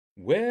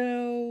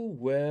Well,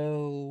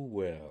 well,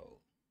 well.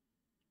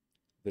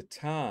 The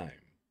time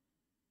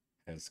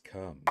has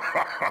come.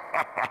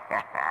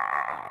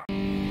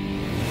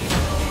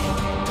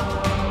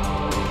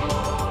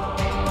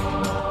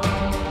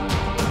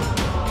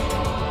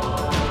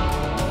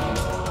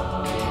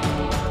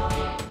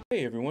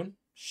 Hey everyone,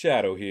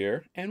 Shaedow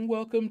here, and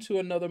welcome to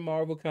another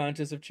Marvel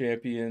Contest of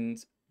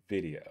Champions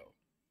video.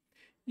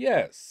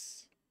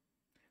 Yes,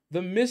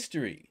 the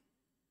mystery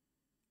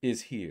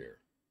is here.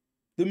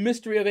 The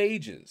mystery of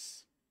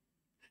ages.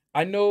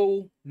 I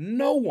know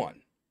no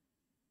one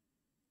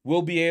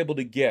will be able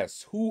to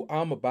guess who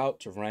I'm about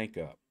to rank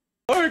up.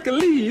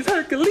 Hercules,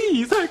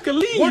 Hercules,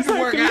 Hercules,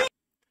 Hercules.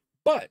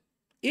 But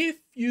if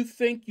you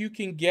think you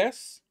can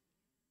guess,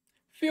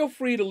 feel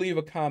free to leave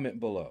a comment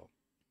below.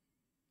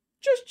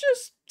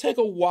 Just take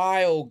a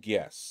wild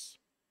guess.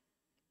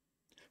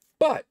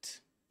 But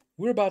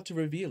we're about to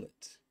reveal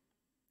it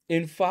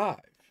in 5,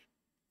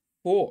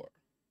 4,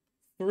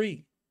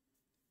 3,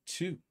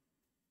 2,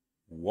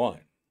 1.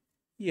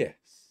 Yes.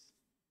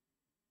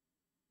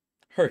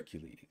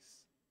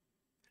 Hercules,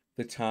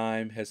 the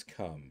time has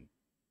come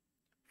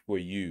for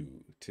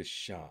you to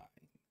shine.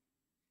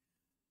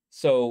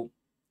 So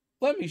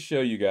let me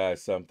show you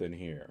guys something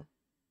here.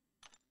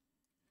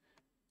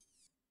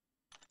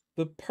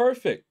 The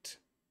perfect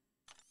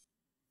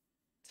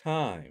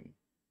time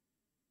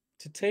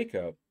to take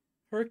up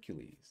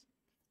Hercules.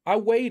 I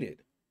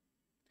waited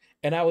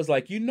and I was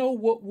like, you know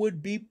what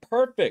would be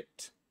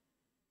perfect?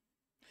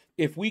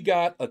 If we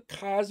got a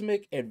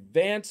cosmic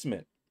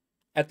advancement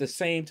at the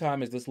same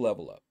time as this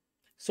level up.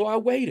 So I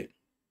waited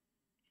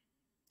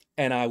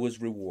and I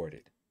was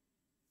rewarded.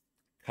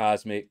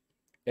 Cosmic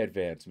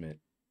advancement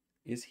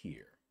is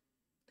here.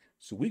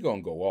 So we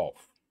gonna go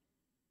off.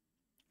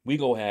 We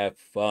go have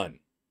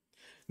fun.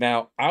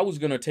 Now, I was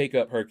gonna take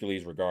up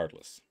Hercules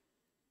regardless,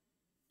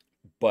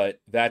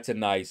 but that's a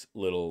nice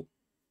little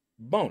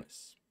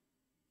bonus.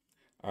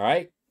 All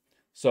right,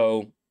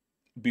 so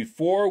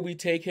before we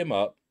take him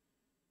up,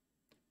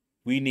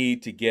 we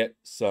need to get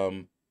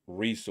some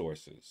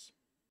resources.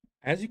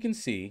 As you can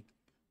see,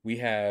 we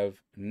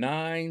have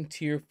 9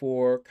 tier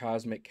 4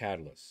 cosmic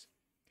catalysts.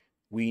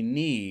 We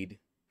need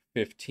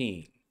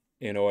 15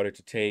 in order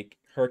to take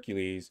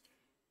Hercules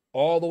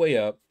all the way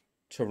up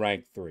to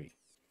rank 3.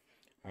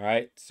 All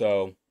right,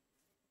 so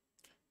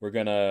we're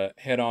gonna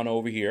head on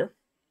over here,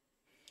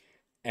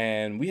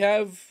 and we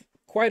have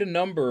quite a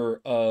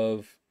number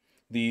of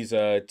these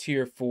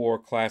tier 4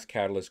 class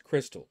catalyst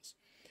crystals.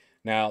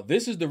 Now,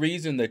 this is the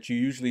reason that you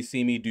usually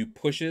see me do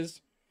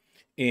pushes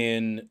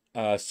in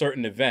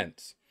certain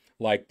events,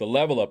 like the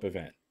level up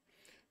event,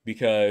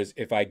 because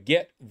if I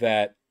get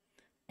that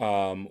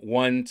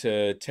 1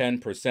 to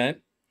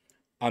 10%,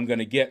 I'm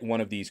gonna get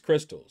one of these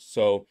crystals.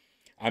 So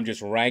I'm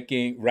just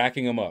racking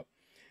them up,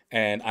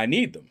 and I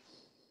need them,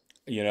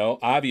 you know,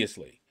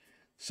 obviously.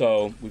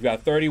 So we've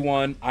got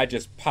 31. I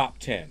just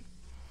popped 10,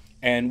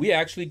 and we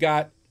actually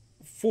got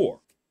 4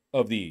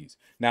 of these.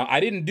 Now, I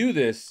didn't do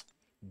this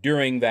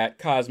during that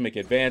cosmic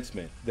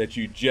advancement that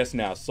you just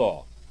now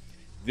saw.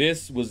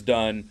 This was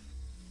done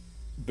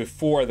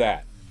before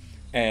that.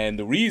 And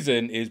the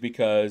reason is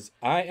because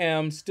I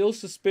am still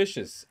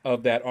suspicious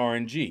of that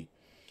RNG.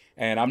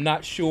 And I'm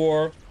not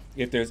sure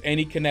if there's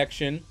any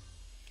connection,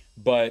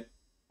 but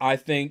I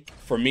think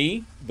for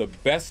me, the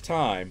best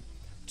time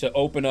to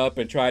open up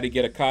and try to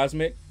get a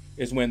cosmic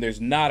is when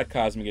there's not a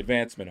cosmic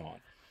advancement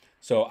on.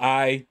 So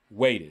I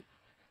waited.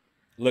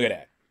 Look at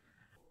that.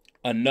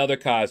 Another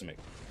cosmic.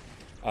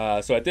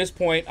 So at this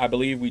point, I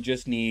believe we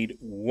just need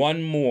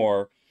one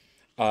more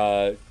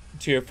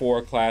tier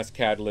 4 class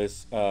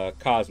catalyst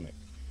cosmic.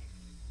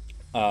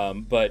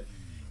 But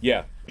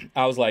yeah,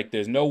 I was like,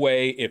 there's no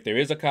way, if there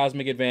is a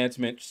cosmic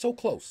advancement, so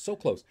close, so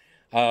close.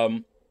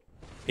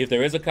 If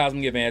there is a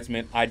cosmic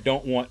advancement, I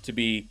don't want to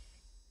be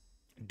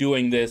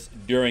doing this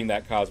during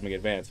that cosmic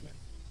advancement.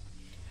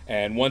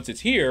 And once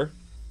it's here,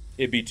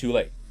 it'd be too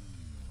late.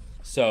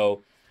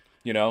 So,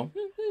 you know,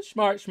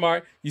 smart.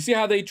 You see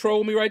how they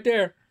troll me right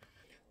there?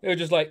 They're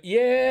just like,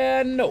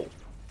 yeah, no.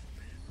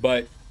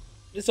 But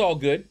it's all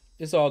good.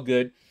 It's all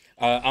good.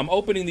 I'm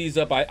opening these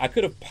up. I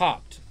could have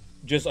popped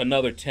just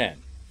another 10.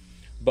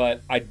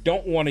 But I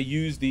don't want to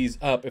use these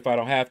up if I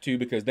don't have to,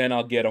 because then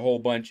I'll get a whole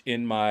bunch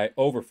in my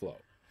overflow.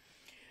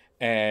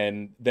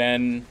 And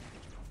then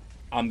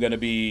I'm going to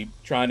be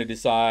trying to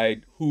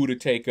decide who to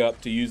take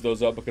up to use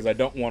those up, because I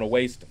don't want to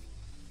waste them.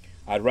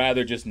 I'd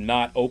rather just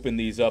not open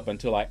these up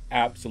until I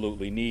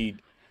absolutely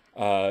need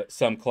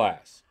some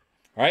class.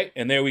 All right,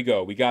 and there we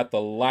go. We got the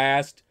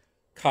last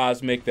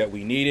cosmic that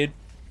we needed.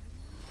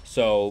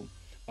 So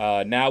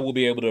now we'll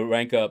be able to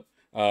rank up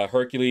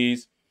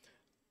Hercules,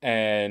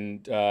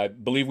 and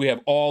believe we have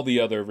all the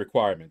other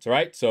requirements. All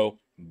right, so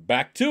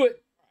back to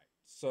it.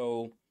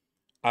 So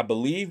I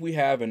believe we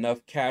have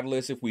enough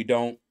catalysts. If we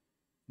don't,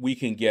 we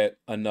can get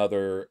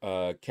another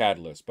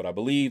catalyst. But I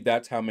believe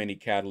that's how many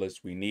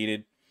catalysts we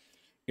needed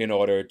in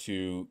order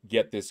to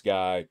get this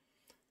guy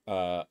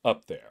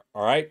up there.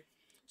 All right,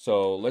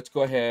 so let's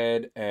go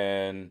ahead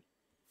and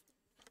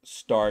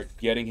start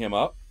getting him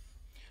up.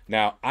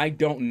 Now, I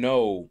don't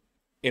know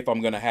if I'm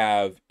going to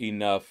have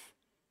enough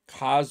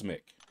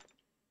cosmic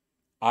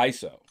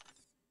ISO.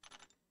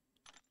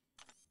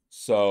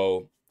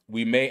 So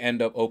we may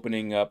end up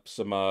opening up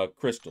some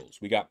crystals.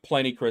 We got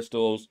plenty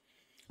crystals,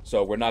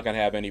 so we're not going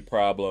to have any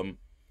problem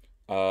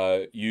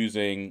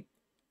using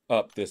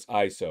up this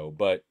ISO.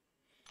 But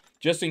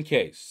just in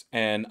case.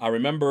 And I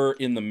remember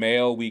in the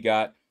mail we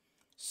got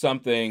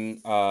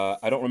something,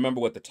 I don't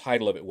remember what the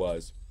title of it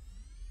was,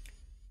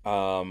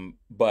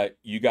 but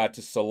you got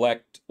to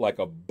select like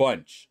a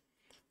bunch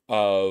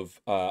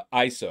of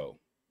ISO,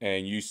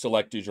 and you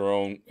selected your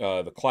own,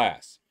 the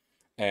class.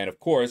 And of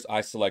course,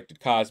 I selected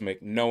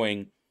Cosmic,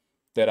 knowing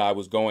that I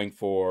was going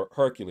for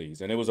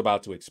Hercules, and it was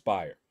about to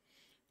expire.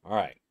 All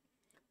right,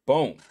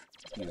 boom,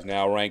 he's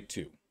now rank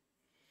 2.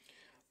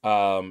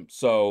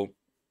 So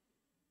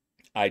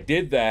I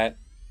did that,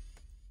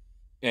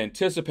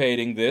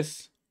 anticipating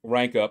this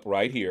rank up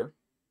right here.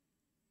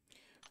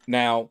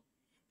 Now,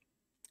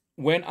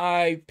 when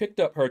I picked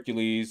up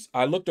Hercules,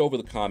 I looked over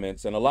the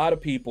comments, and a lot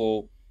of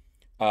people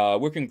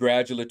were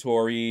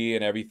congratulatory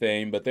and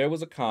everything, but there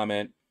was a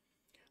comment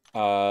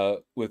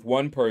with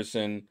one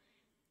person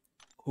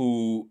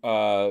who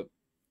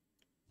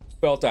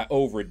felt I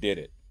overdid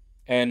it.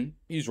 And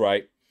he's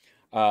right.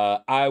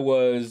 I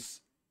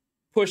was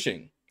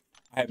pushing.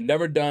 I have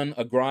never done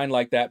a grind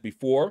like that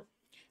before,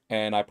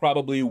 and I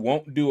probably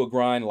won't do a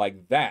grind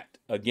like that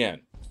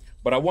again.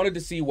 But I wanted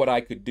to see what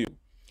I could do.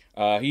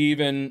 He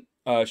even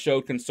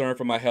showed concern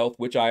for my health,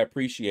 which I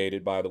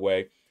appreciated, by the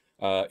way.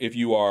 If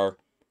you are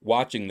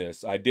watching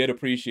this, I did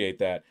appreciate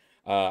that.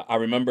 I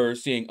remember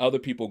seeing other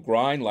people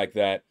grind like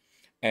that,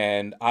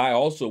 and I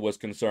also was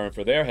concerned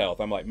for their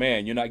health. I'm like,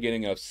 man, you're not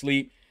getting enough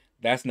sleep.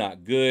 That's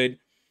not good.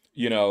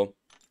 You know,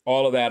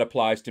 all of that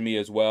applies to me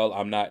as well.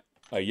 I'm not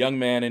a young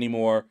man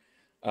anymore.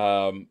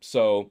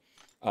 So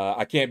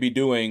I can't be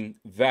doing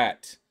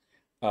that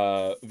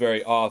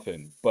very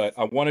often. But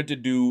I wanted to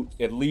do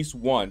at least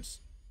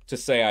once to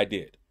say I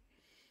did.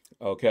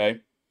 Okay,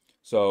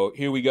 so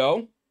here we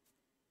go.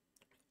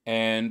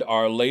 And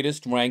our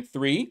latest rank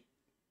 3.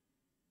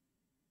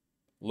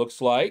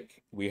 Looks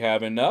like we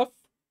have enough.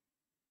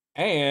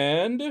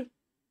 And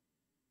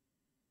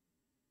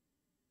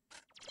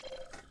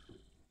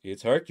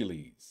it's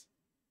Hercules.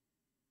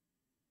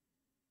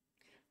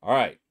 All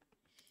right.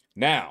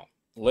 Now,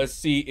 let's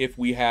see if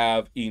we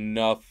have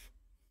enough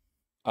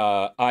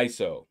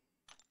ISO,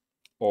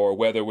 or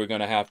whether we're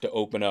going to have to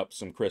open up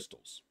some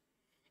crystals.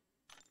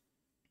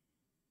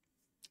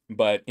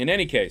 But in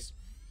any case,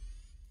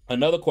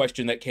 another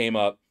question that came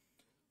up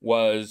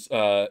was,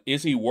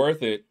 is he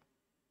worth it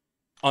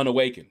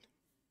unawakened?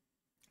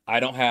 I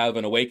don't have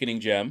an awakening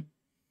gem.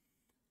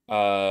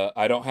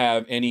 I don't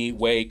have any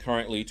way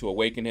currently to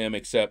awaken him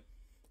except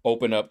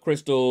open up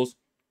crystals.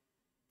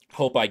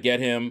 Hope I get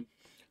him.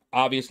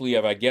 Obviously,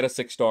 if I get a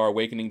 6-star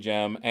awakening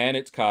gem and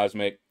it's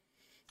cosmic,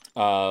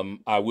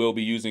 I will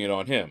be using it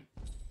on him.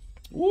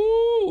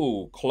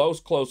 Woo! Close,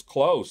 close,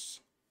 close.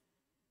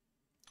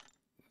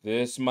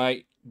 This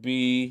might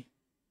be,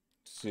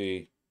 let's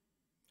see.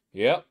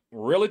 Yep,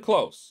 really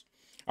close.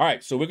 All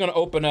right, so we're going to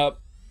open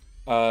up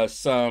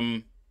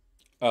some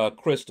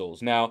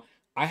crystals. Now,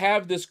 I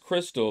have this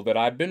crystal that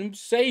I've been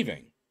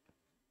saving,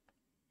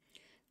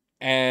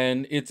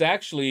 and it's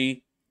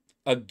actually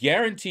a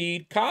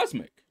guaranteed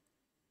cosmic.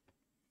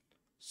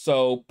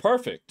 So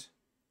perfect.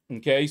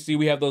 Okay, see,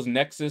 we have those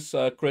Nexus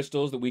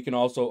crystals that we can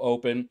also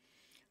open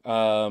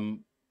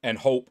and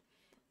hope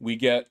we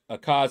get a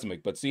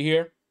cosmic. But see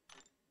here,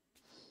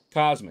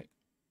 cosmic.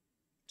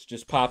 Let's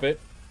just pop it.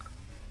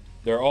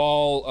 They're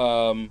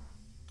all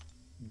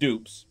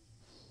dupes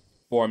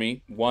for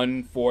me.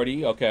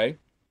 140, okay.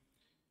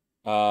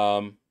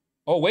 Oh,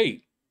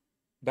 wait.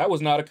 That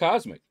was not a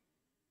cosmic.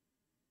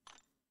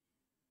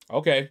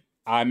 Okay,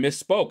 I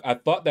misspoke. I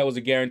thought that was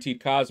a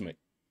guaranteed cosmic.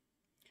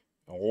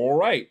 All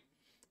right.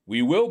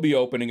 We will be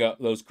opening up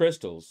those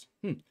crystals.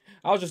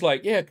 I was just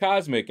like, yeah,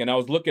 cosmic. And I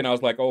was looking, I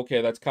was like,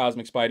 okay, that's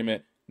Cosmic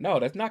Spider-Man. No,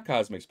 that's not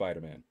Cosmic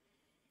Spider-Man.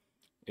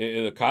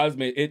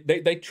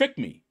 They tricked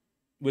me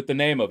with the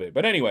name of it.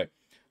 But anyway,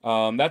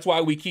 that's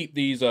why we keep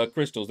these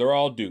crystals. They're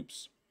all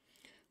dupes.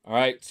 All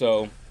right,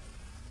 so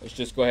let's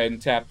just go ahead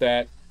and tap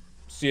that.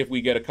 See if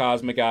we get a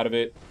cosmic out of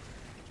it.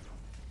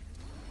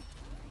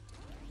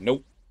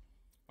 Nope.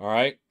 All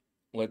right,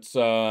 let's,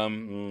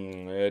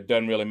 it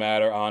doesn't really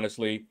matter,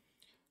 honestly.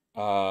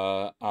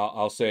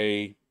 I'll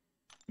say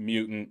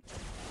mutant.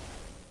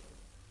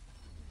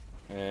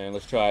 And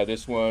let's try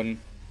this one.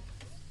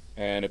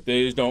 And if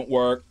these don't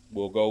work,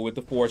 we'll go with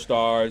the 4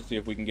 stars, see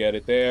if we can get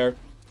it there.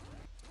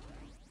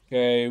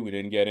 Okay, we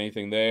didn't get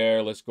anything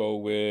there. Let's go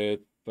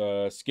with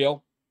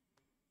skill,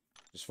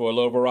 just for a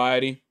little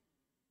variety.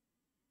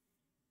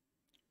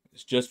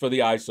 It's just for the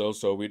ISO,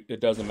 so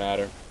it doesn't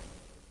matter.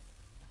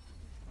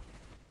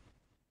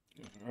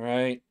 All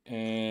right,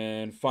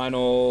 and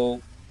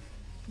final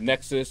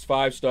Nexus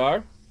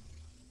 5-star.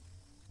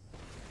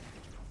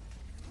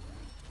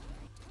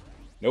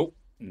 Nope,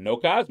 no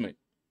cosmic.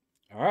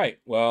 All right,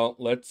 well,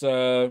 let's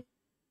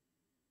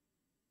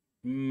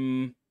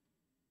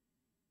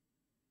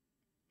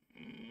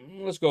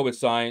Let's go with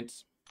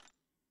science.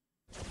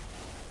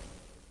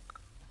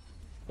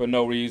 For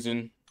no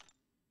reason,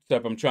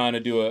 except I'm trying to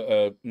do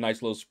a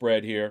nice little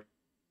spread here.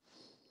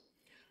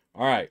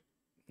 All right,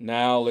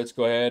 now let's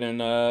go ahead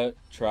and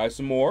try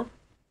some more.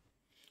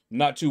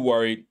 Not too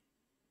worried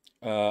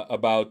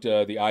about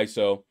the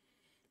ISO.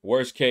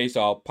 Worst case,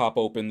 I'll pop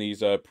open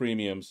these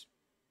premiums.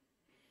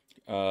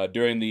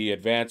 During the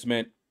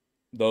advancement,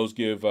 those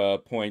give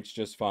points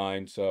just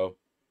fine. So,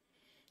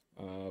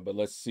 but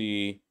let's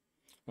see.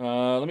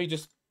 Let me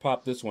just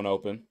pop this one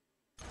open.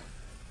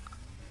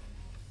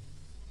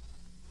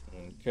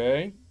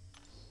 Okay.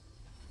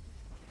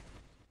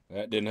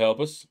 That didn't help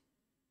us.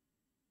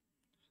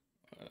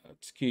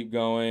 Let's keep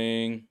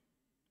going.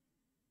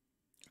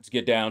 Let's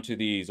get down to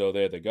these. Oh,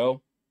 there they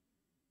go.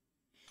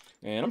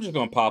 And I'm just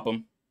going to pop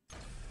them.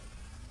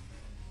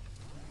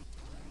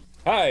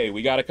 Hi,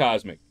 we got a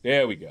cosmic.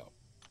 There we go.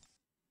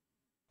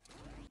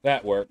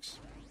 That works.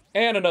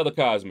 And another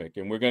cosmic.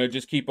 And we're going to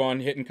just keep on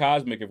hitting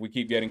cosmic if we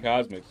keep getting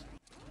cosmics.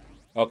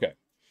 Okay.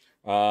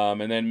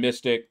 And then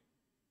mystic.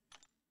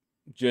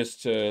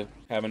 Just to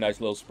have a nice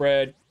little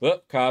spread. Oh,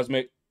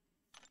 cosmic.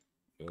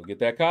 We'll get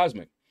that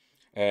cosmic.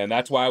 And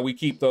that's why we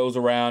keep those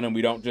around and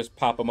we don't just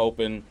pop them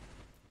open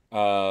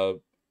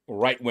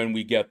right when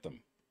we get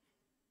them.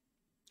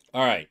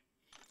 All right.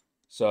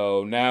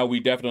 So now we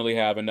definitely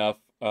have enough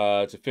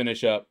to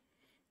finish up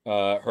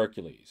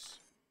Hercules.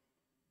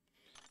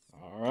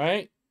 All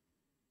right.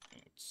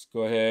 Let's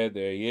go ahead.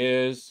 There he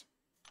is.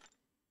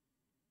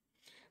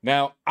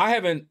 Now, I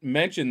haven't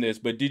mentioned this,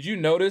 but did you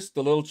notice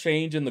the little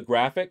change in the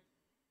graphic?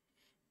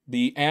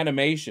 The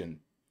animation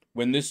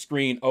when this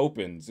screen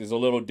opens is a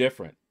little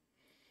different.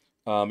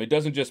 It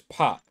doesn't just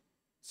pop.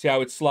 See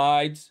how it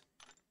slides?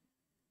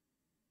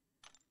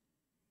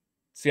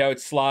 See how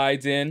it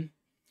slides in?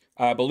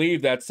 I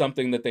believe that's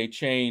something that they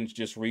changed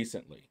just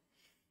recently.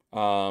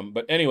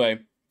 But anyway,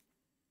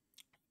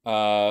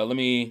 let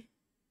me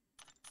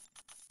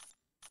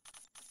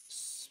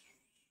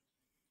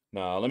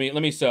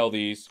sell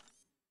these.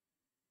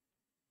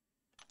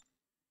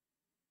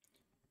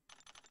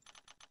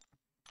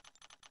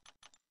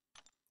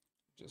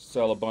 Just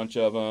sell a bunch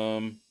of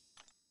them.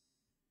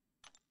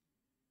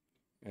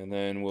 And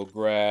then we'll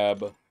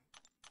grab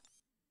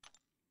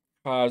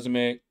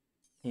Cosmic.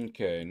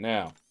 Okay,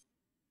 now.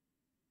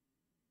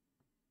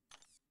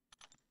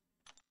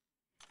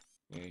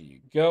 There you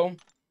go.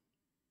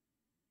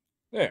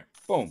 There,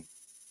 boom.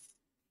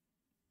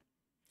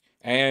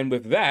 And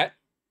with that,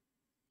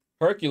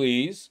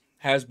 Hercules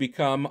has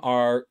become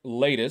our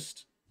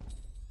latest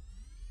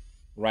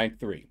rank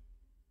 3.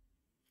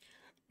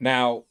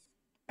 Now,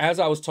 as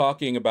I was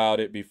talking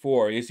about it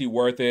before, is he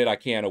worth it? I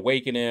can't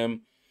awaken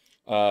him.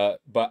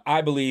 But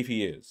I believe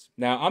he is.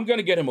 Now, I'm going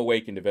to get him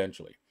awakened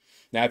eventually.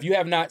 Now, if you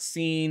have not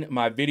seen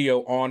my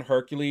video on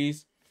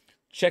Hercules,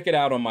 check it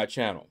out on my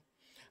channel.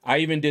 I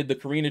even did the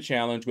Karina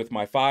challenge with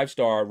my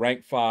 5-star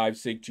rank 5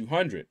 SIG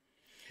 200.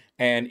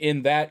 And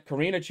in that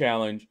Karina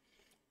challenge,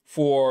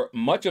 for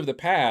much of the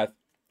path,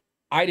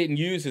 I didn't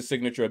use his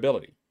signature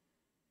ability.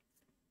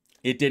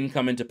 It didn't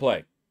come into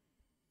play.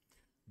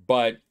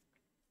 But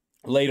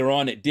later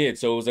on it did.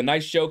 So it was a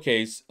nice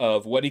showcase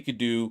of what he could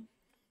do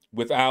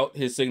without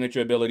his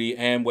signature ability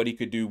and what he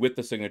could do with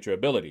the signature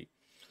ability.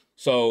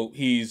 So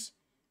he's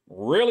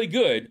really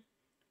good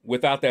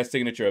without that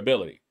signature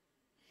ability.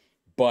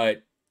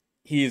 But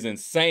he is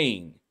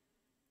insane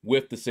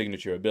with the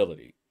signature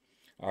ability.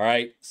 All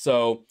right.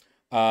 So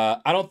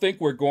I don't think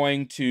we're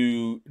going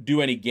to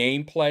do any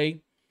gameplay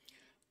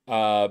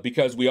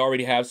because we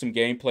already have some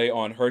gameplay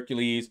on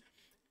Hercules.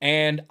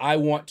 And I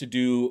want to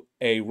do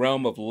a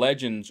Realm of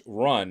Legends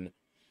run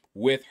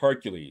with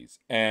Hercules.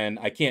 And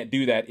I can't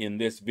do that in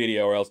this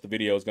video or else the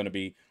video is going to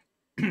be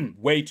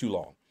way too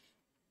long.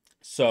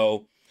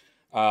 So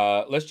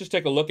let's just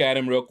take a look at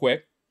him real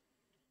quick.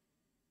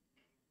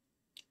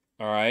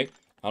 All right.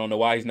 I don't know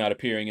why he's not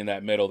appearing in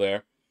that middle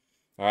there.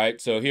 All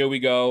right. So here we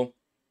go.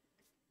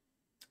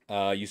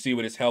 You see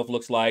what his health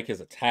looks like.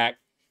 His attack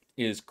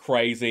is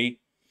crazy.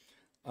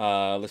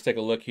 Let's take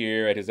a look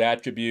here at his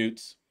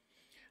attributes.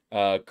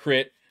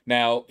 Crit.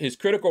 Now, his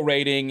critical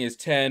rating is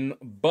 10,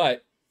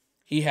 but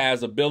he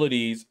has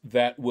abilities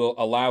that will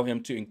allow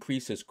him to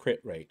increase his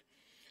crit rate.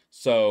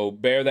 So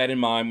bear that in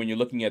mind when you're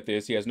looking at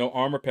this. He has no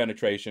armor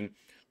penetration,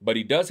 but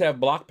he does have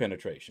block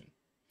penetration.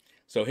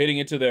 So hitting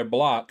into their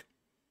block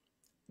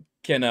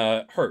can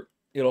hurt.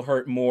 It'll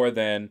hurt more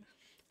than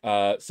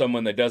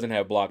someone that doesn't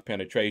have block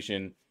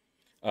penetration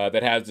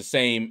that has the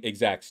same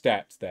exact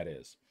stats, that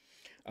is.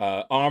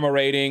 Armor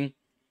rating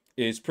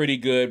is pretty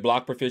good.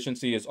 Block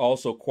proficiency is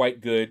also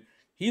quite good.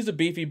 He's a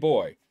beefy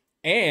boy.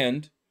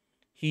 And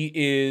he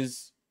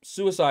is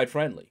suicide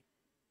friendly.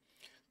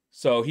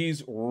 So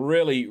he's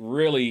really,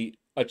 really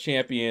a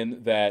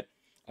champion that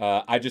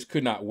I just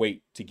could not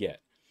wait to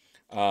get.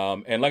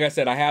 And like I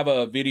said, I have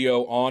a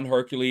video on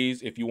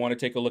Hercules if you want to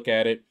take a look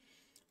at it.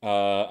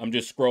 I'm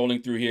just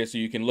scrolling through here so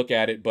you can look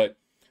at it. But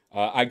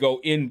I go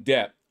in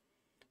depth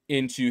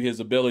into his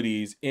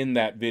abilities in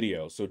that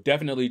video. So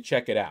definitely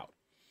check it out.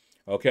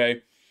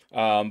 Okay.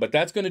 But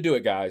that's going to do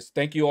it, guys.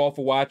 Thank you all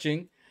for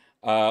watching.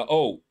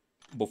 Oh,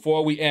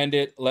 before we end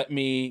it, let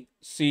me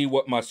see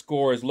what my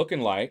score is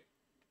looking like.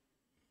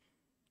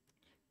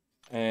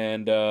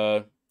 And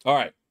all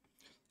right.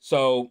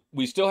 So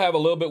we still have a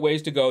little bit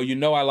ways to go. You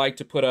know I like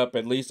to put up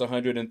at least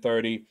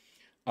 130.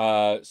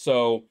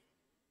 So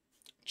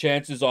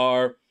chances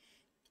are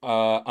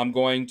I'm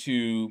going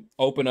to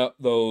open up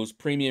those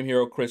premium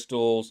hero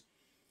crystals,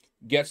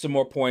 get some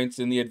more points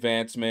in the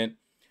advancement.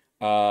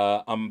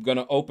 I'm going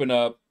to open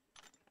up,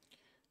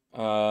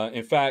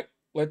 in fact,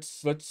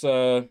 let's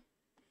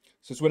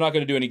since we're not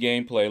going to do any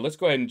gameplay, let's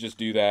go ahead and just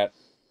do that.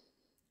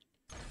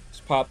 Let's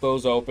pop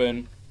those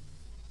open.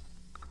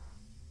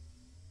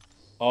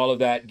 All of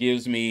that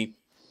gives me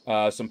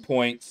some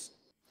points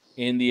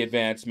in the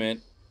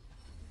advancement.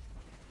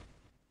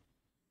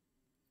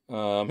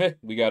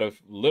 We got a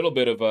little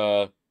bit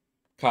of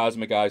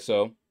cosmic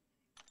ISO.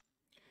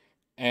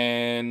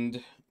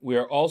 And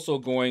we're also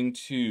going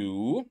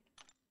to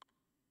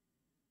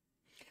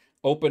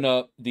open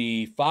up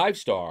the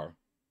 5-star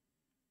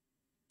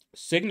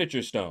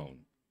signature stone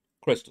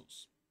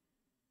crystals.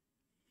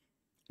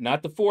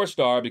 Not the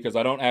 4-star, because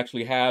I don't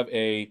actually have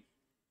a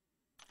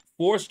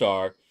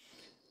 4-star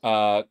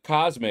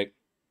cosmic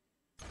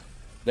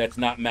that's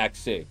not max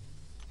sig.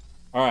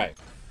 All right.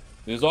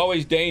 This is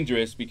always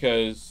dangerous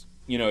because,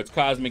 you know, it's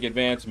cosmic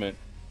advancement.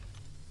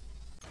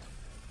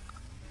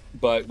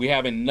 But we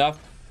have enough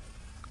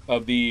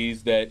of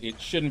these that it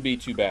shouldn't be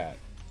too bad.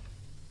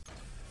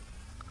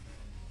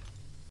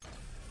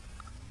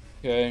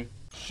 Okay.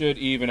 Should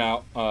even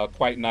out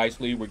quite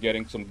nicely. We're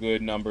getting some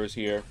good numbers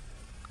here.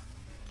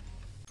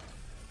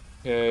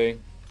 Okay.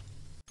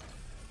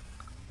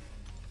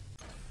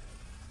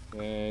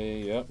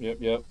 Okay,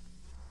 yep.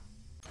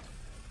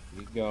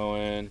 Keep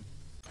going.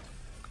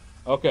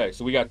 Okay,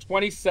 so we got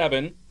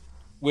 27,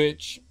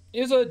 which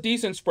is a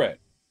decent spread.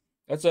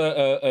 That's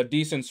a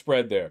decent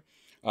spread there.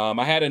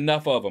 I had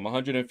enough of them,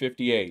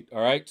 158.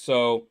 All right,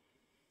 so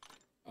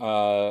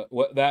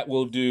what that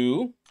will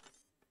do,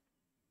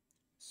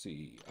 let's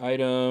see,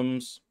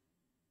 items.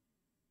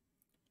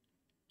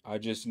 I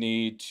just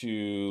need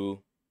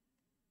to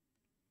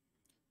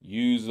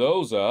use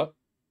those up.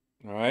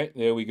 All right,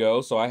 there we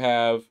go. So I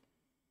have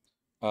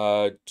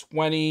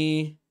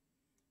 20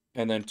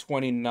 and then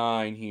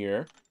 29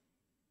 here.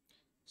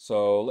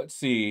 So let's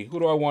see, who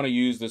do I want to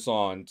use this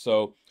on?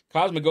 So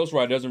Cosmic Ghost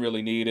Rider doesn't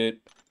really need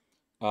it.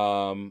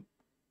 No.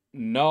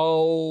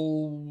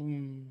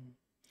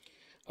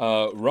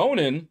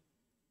 Ronin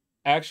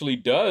actually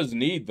does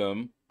need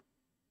them,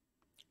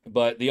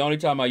 but the only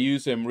time I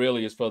use him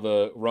really is for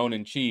the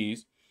Ronin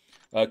cheese.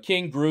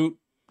 King Groot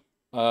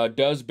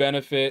does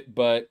benefit,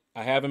 but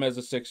I have him as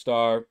a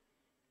 6-star.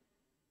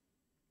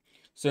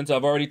 Since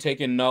I've already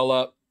taken Null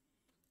up,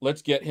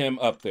 let's get him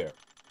up there.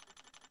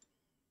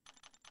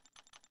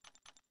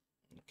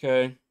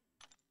 Okay.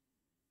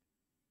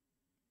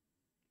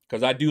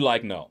 Because I do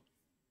like Null.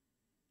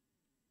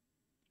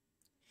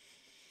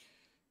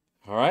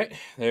 All right,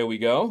 there we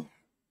go.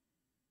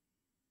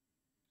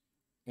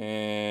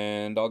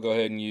 And I'll go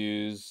ahead and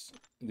use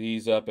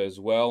these up as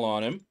well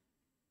on him.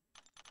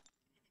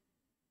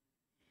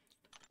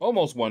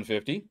 Almost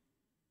 150.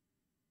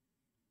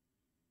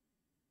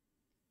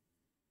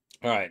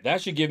 All right,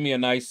 that should give me a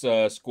nice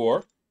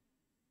score.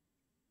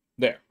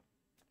 There.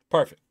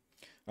 Perfect.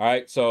 All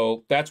right,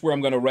 so that's where I'm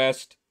going to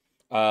rest.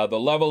 The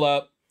level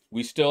up,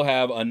 we still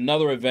have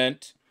another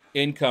event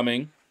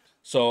incoming,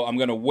 so I'm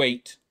going to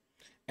wait.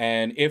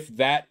 And if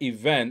that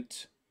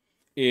event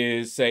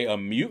is, say, a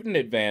mutant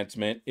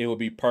advancement, it will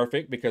be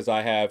perfect because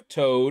I have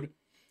Toad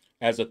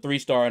as a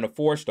 3-star and a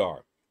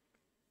 4-star.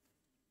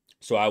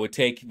 So I would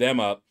take them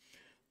up.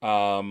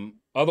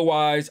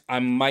 Otherwise, I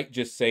might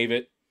just save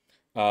it.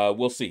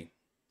 We'll see.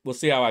 We'll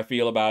see how I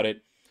feel about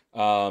it.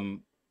 I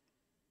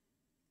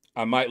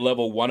might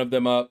level one of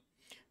them up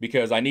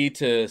because I need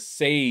to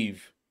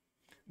save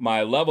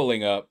my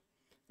leveling up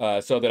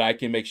so that I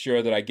can make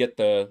sure that I get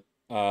the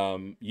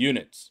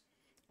units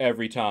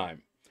every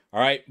time. All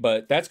right,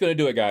 but that's going to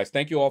do it, guys.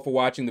 Thank you all for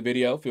watching the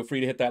video. Feel free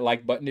to hit that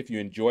like button if you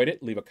enjoyed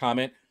it. Leave a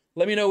comment.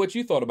 Let me know what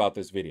you thought about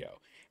this video.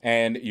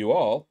 And you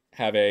all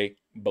have a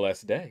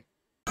blessed day.